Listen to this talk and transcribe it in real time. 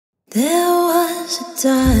There was a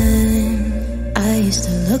time I used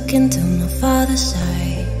to look into my father's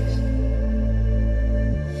eyes.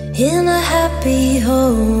 In a happy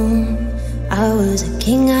home, I was a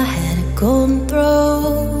king, I had a golden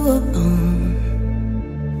throne.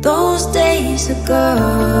 Those days are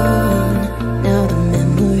gone, now the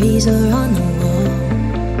memories are on the wall,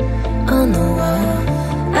 on the wall.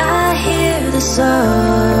 I hear the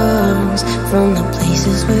songs from the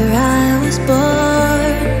places where I was born.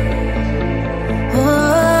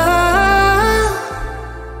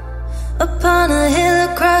 Upon a hill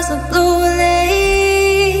across the blue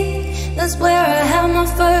lake, that's where I had my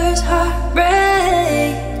first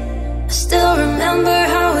heartbreak. I still remember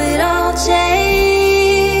how it all changed.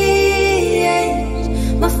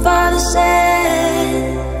 My father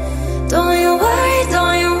said, don't you worry,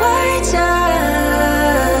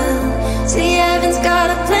 child. See, heaven's got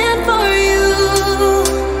a plan for you.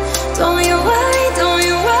 Don't you worry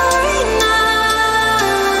now.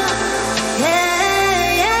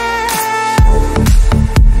 Yeah, yeah.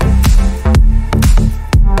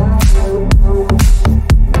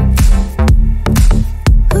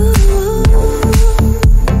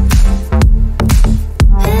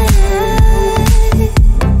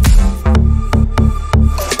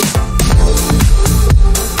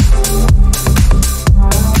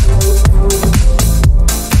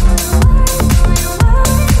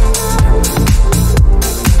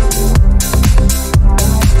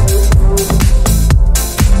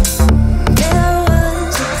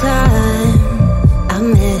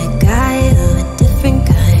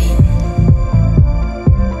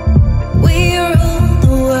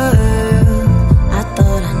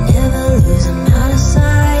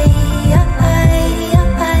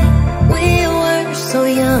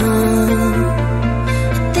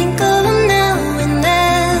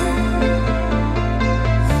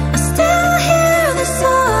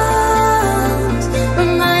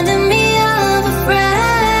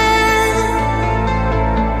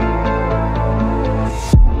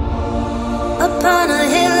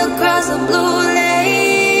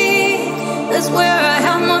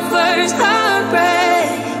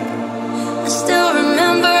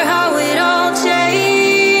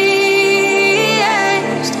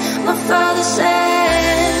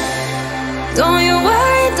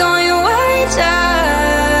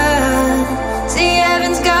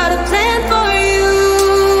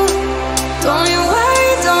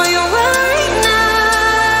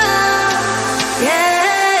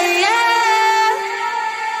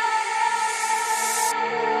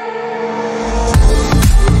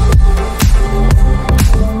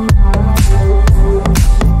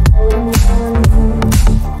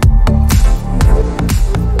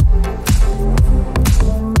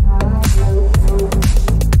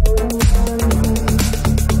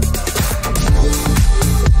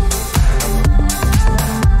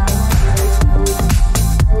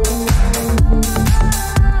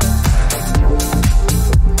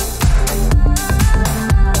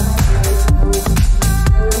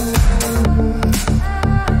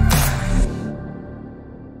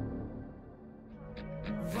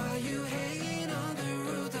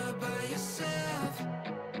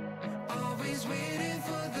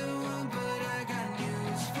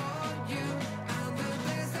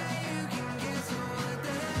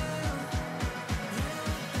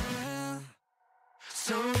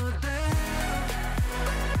 So